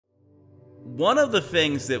One of the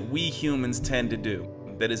things that we humans tend to do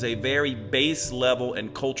that is a very base level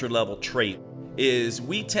and culture level trait is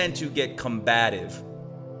we tend to get combative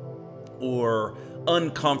or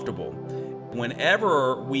uncomfortable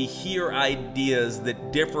whenever we hear ideas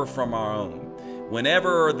that differ from our own.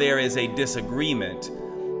 Whenever there is a disagreement,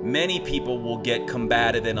 many people will get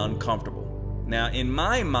combative and uncomfortable. Now, in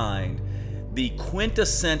my mind, the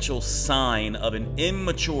quintessential sign of an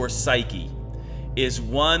immature psyche is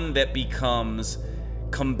one that becomes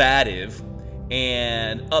combative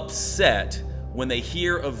and upset when they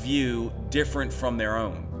hear a view different from their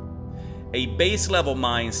own. A base level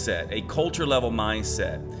mindset, a culture level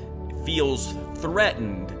mindset, feels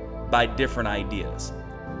threatened by different ideas.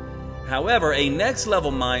 However, a next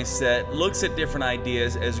level mindset looks at different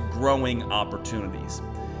ideas as growing opportunities.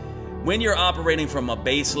 When you're operating from a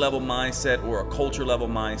base level mindset or a culture level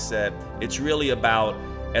mindset, it's really about,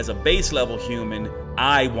 as a base level human,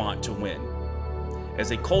 I want to win.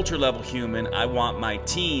 As a culture level human, I want my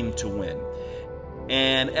team to win.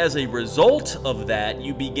 And as a result of that,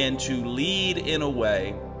 you begin to lead in a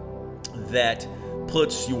way that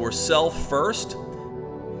puts yourself first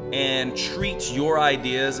and treats your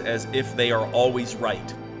ideas as if they are always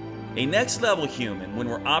right. A next level human, when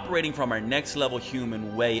we're operating from our next level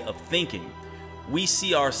human way of thinking, we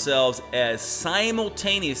see ourselves as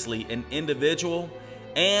simultaneously an individual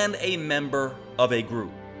and a member of a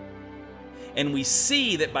group. And we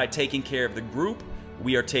see that by taking care of the group,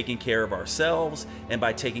 we are taking care of ourselves, and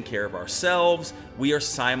by taking care of ourselves, we are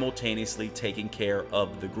simultaneously taking care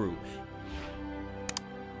of the group.